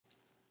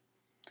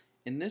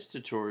In this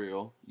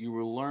tutorial, you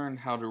will learn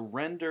how to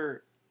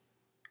render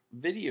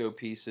video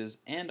pieces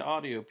and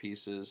audio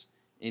pieces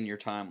in your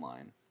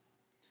timeline.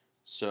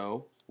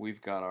 So,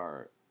 we've got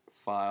our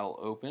file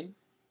open,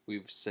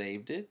 we've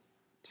saved it,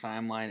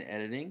 timeline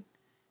editing,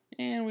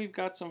 and we've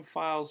got some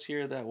files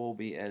here that we'll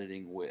be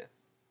editing with.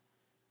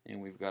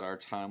 And we've got our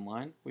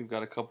timeline, we've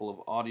got a couple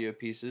of audio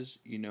pieces,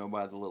 you know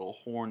by the little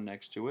horn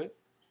next to it,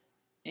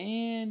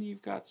 and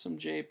you've got some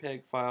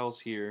JPEG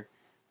files here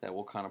that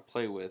we'll kind of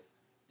play with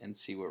and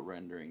see what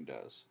rendering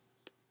does.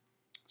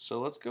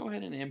 So let's go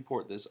ahead and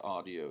import this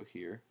audio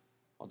here.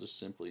 I'll just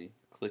simply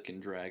click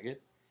and drag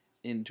it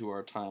into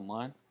our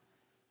timeline,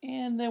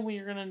 and then we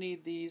are going to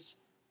need these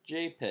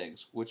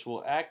JPEGs, which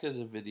will act as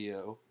a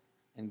video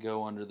and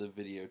go under the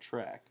video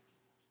track.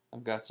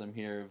 I've got some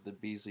here of the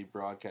Beasley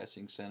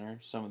Broadcasting Center,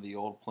 some of the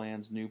old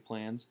plans, new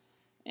plans,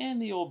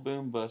 and the old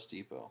Boom Bus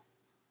Depot.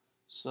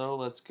 So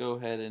let's go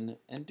ahead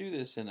and do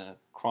this in a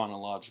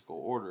chronological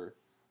order.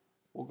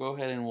 We'll go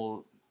ahead and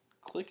we'll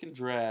click and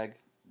drag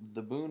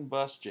the Boom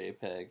Bus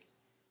JPEG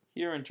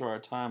here into our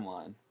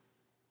timeline.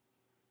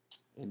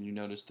 And you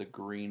notice the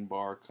green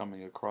bar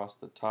coming across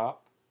the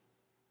top.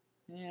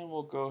 And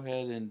we'll go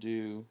ahead and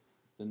do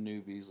the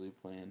new Beasley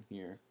plan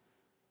here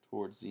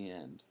towards the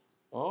end.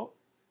 Oh,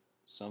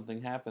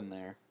 something happened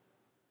there.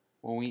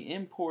 When we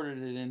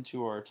imported it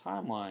into our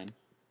timeline,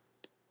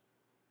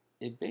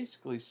 it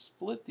basically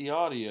split the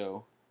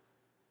audio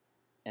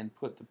and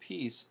put the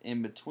piece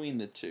in between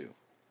the two.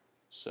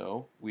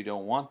 So we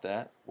don't want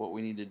that. What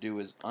we need to do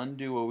is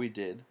undo what we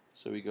did.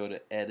 So we go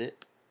to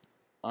Edit,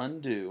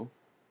 Undo,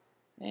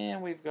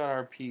 and we've got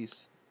our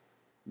piece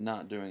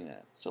not doing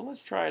that. So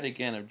let's try it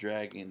again of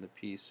dragging the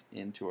piece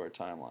into our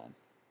timeline.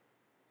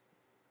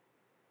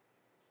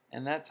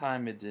 And that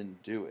time it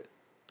didn't do it.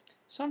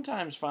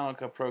 Sometimes Final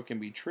Cut Pro can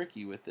be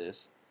tricky with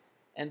this,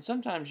 and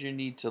sometimes you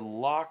need to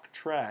lock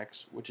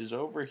tracks, which is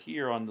over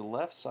here on the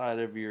left side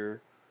of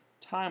your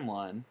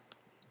timeline.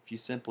 If you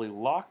simply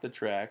lock the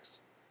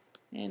tracks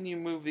and you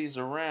move these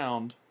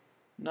around,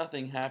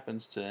 nothing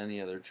happens to any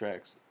other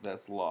tracks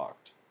that's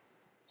locked.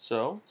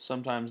 So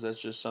sometimes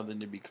that's just something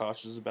to be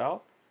cautious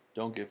about.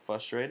 Don't get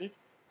frustrated.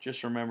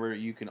 Just remember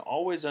you can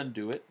always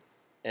undo it,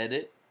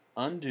 edit,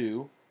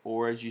 undo,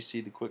 or as you see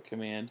the quick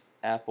command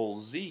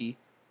Apple Z,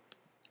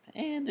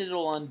 and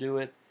it'll undo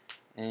it,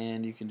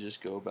 and you can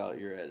just go about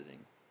your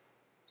editing.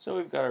 So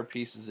we've got our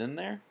pieces in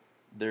there.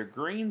 They're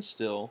green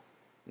still,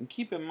 and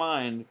keep in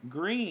mind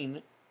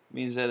green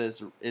means that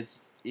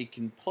it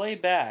can play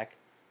back,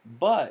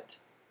 but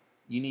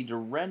you need to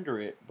render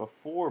it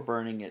before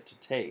burning it to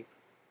tape,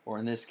 or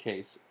in this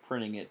case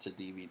printing it to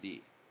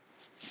DVD.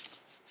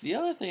 The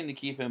other thing to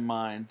keep in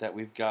mind that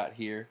we've got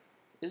here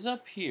is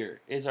up here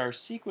is our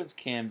sequence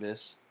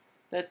canvas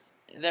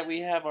that we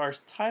have our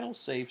title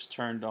safes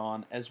turned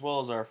on as well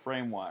as our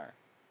frame wire.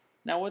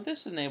 Now what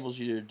this enables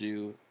you to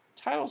do,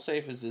 title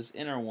safe is this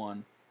inner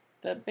one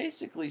that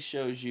basically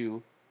shows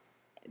you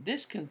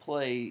this can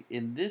play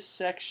in this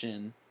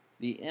section,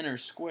 the inner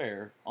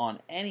square, on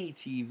any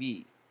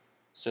TV.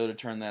 So to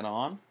turn that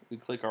on, we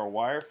click our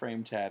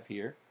wireframe tab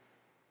here.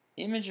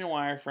 Image and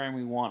wireframe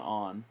we want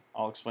on,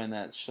 I'll explain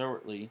that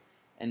shortly,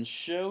 and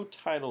show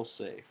title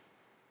safe.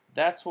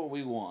 That's what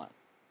we want,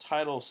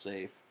 title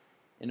safe,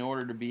 in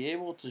order to be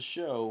able to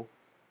show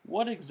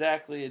what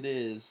exactly it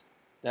is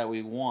that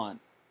we want,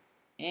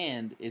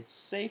 and it's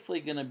safely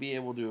going to be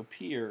able to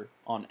appear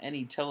on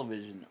any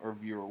television or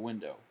viewer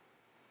window.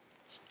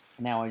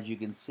 Now as you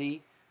can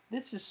see,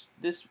 this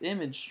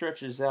image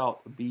stretches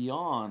out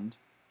beyond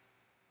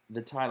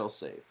the title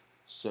safe.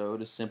 So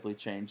to simply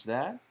change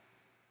that,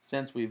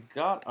 since we've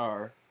got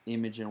our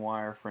image and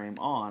wireframe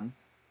on,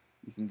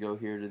 you can go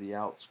here to the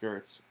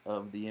outskirts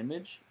of the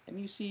image, and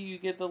you see you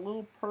get the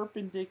little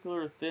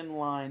perpendicular thin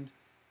lined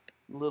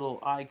little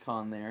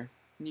icon there,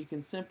 and you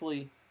can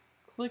simply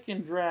click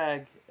and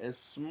drag as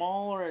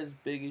small or as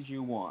big as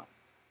you want.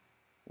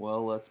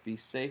 Well, let's be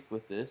safe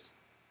with this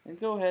and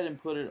go ahead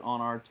and put it on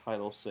our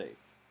title safe.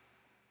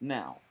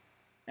 Now,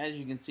 as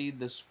you can see,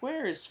 the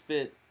square is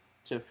fit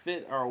to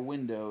fit our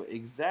window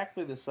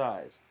exactly the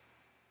size.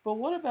 But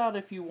what about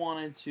if you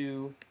wanted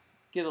to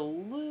get a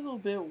little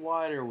bit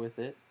wider with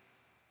it?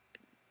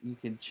 You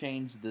can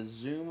change the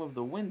zoom of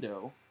the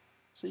window,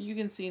 so you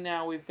can see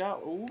now we've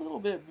got a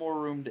little bit more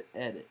room to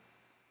edit.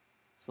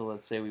 So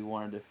let's say we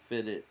wanted to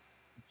fit it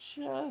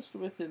just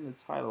within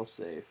the title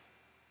safe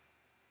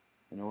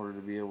in order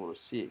to be able to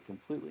see it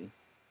completely.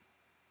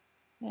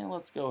 And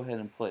let's go ahead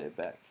and play it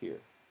back here.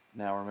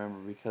 Now remember,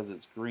 because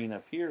it's green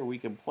up here, we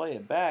can play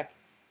it back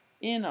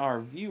in our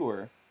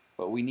viewer,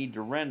 but we need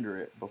to render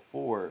it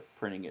before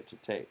printing it to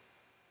tape.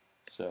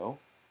 So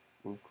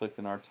we've clicked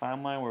in our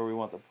timeline where we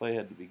want the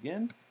playhead to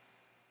begin.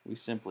 We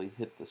simply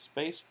hit the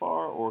space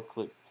bar or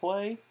click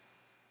play,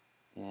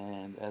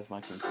 and as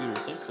my computer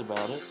thinks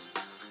about it,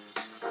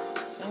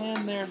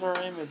 and there's our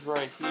image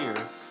right here,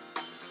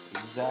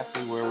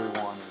 exactly where we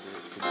wanted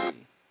it to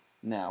be.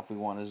 Now if we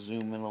want to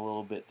zoom in a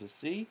little bit to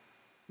see,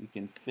 you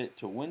can fit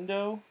to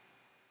window,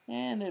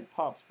 and it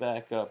pops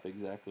back up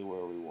exactly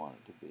where we want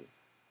it to be.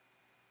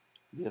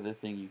 The other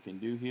thing you can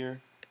do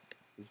here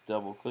is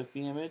double click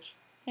the image,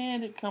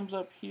 and it comes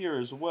up here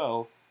as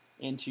well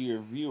into your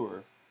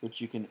viewer, which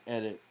you can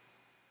edit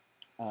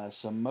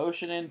some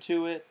motion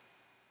into it,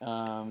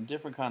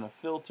 different kind of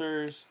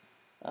filters.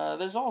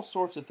 There's all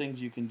sorts of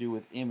things you can do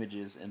with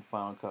images in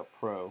Final Cut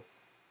Pro,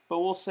 but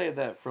we'll save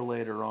that for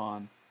later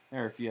on,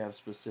 or if you have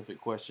specific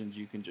questions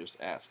you can just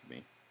ask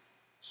me.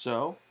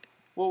 So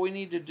what we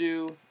need to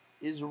do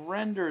is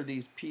render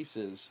these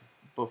pieces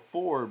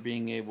before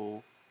being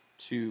able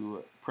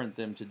to print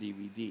them to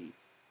DVD.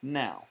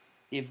 Now,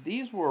 if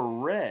these were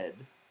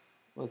red,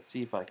 let's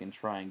see if I can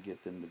try and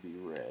get them to be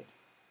red.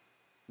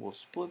 We'll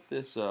split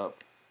this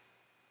up,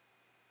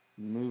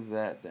 move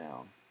that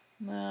down.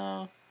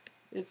 No,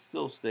 it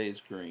still stays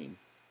green.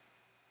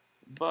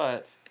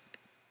 But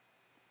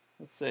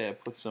let's say I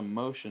put some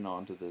motion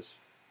onto this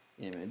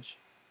image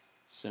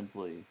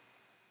simply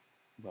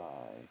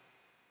by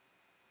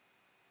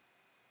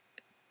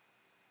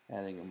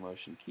adding a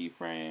motion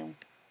keyframe,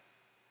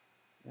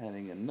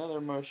 adding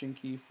another motion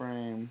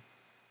keyframe,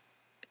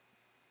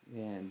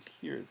 and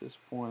here at this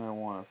point I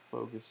want to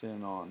focus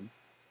in on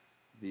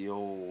the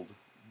old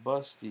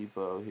bus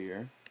depot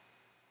here,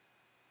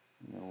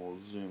 and we'll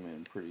zoom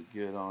in pretty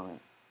good on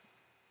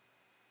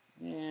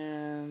it,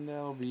 and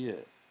that'll be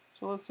it.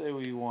 So let's say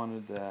we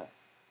wanted that.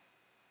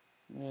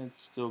 It's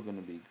still going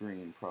to be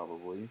green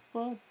probably,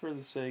 but for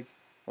the sake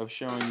of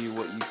showing you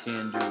what you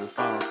can do with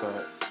Final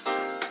Cut.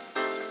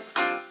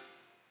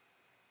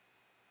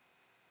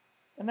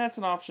 And that's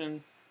an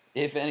option.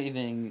 If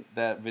anything,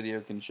 that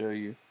video can show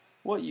you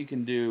what you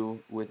can do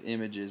with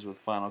images with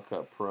Final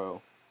Cut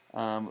Pro.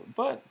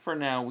 But for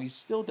now, we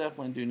still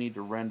definitely do need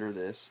to render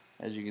this.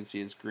 As you can see,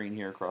 it's green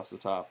here across the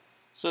top.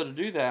 So to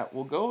do that,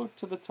 we'll go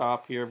to the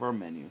top here of our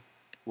menu.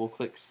 We'll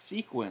click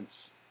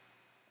Sequence.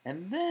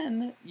 And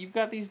then you've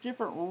got these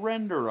different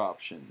render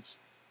options.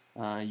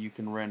 You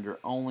can render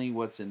only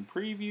what's in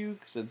preview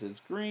since it's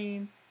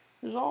green.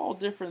 There's all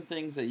different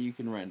things that you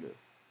can render.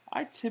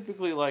 I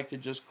typically like to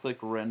just click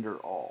Render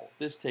All.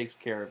 This takes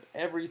care of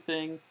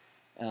everything,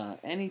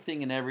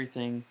 anything and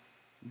everything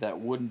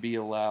that wouldn't be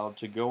allowed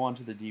to go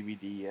onto the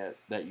DVD yet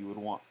that you would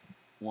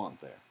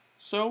want there.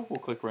 So we'll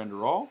click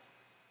Render All.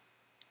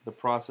 The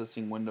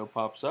processing window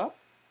pops up.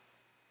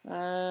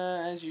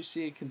 As you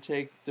see, it can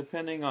take,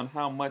 depending on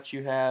how much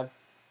you have,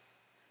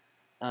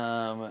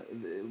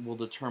 it will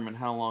determine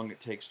how long it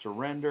takes to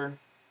render.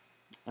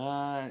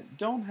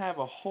 Don't have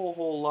a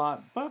whole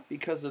lot, but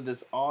because of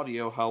this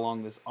audio, how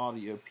long this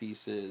audio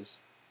piece is,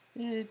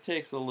 it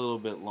takes a little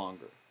bit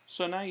longer.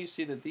 So now you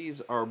see that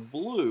these are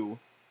blue,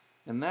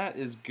 and that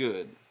is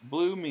good.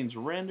 Blue means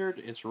rendered,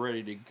 it's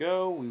ready to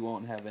go, we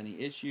won't have any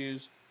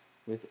issues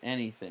with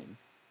anything,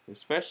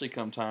 especially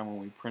come time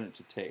when we print it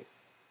to tape.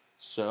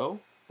 So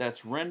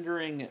that's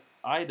rendering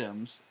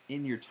items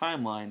in your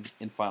timeline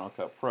in Final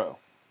Cut Pro.